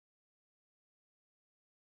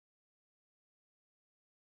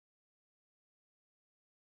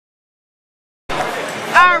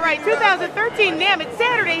All right, 2013 NAMM. It's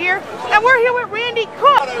Saturday here, and we're here with Randy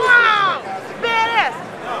Cooke. Wow, badass.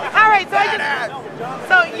 All right,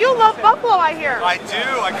 so you love buffalo, I hear. I do.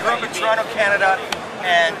 I grew up in Toronto, Canada,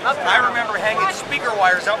 and I remember hanging speaker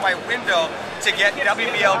wires out my window to get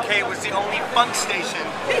WBLK. It was the only funk station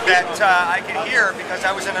that I could hear because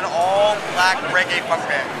I was in an all-black reggae funk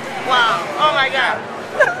band. Wow. Oh my God.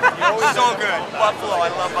 So good. Buffalo.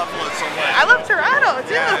 I love Buffalo so much. I love Toronto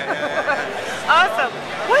too. Yeah. Awesome.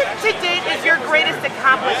 What to date is your greatest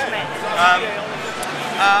accomplishment?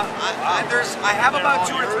 I have about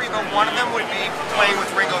 2 or 3, but one of them would be playing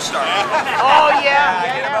with Ringo Starr. Oh yeah.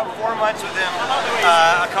 I did about 4 months with him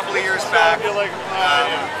a couple of years back.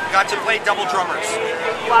 Got to play double drummers.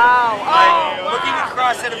 Wow. Looking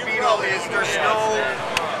across at a Beatle there's no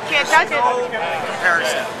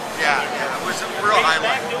comparison. Yeah, it was a real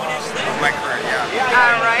highlight of my career. Yeah.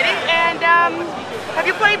 Alrighty, and have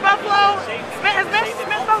you played Buffalo? Has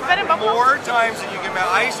Smith been in Buffalo? 4 times that you can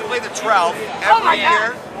imagine. I used to play the 12 every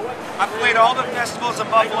year. I played all the festivals in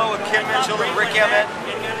Buffalo with Kim Mitchell and Rick Emmett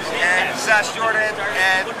and Sash Jordan,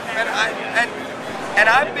 and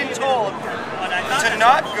I've been told to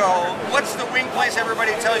not go. What's the wing place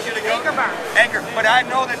everybody tells you to go? Anchor Bar. Anchor, but I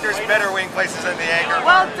know that there's better wing places than the Anchor Bar.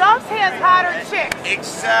 Well, Duff's has hotter chicks.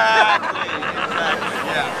 Exactly.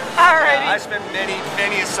 Yeah. Alrighty. I spent many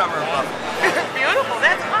a summer in Buffalo. Beautiful.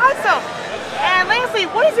 That's awesome. And lastly,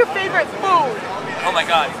 what is your favorite food? Oh my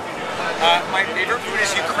God. My favorite food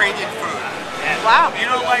is Ukrainian food. Wow. You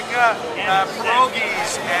know, like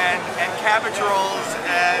pierogies and cabbage rolls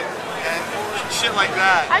and shit like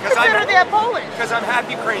that. I consider that Polish. Because I'm half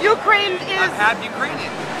Ukrainian. Ukraine is... I'm half Ukrainian.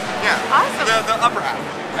 Yeah. Awesome. The upper half.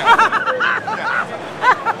 Yeah.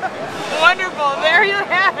 Wonderful. There you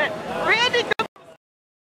have it.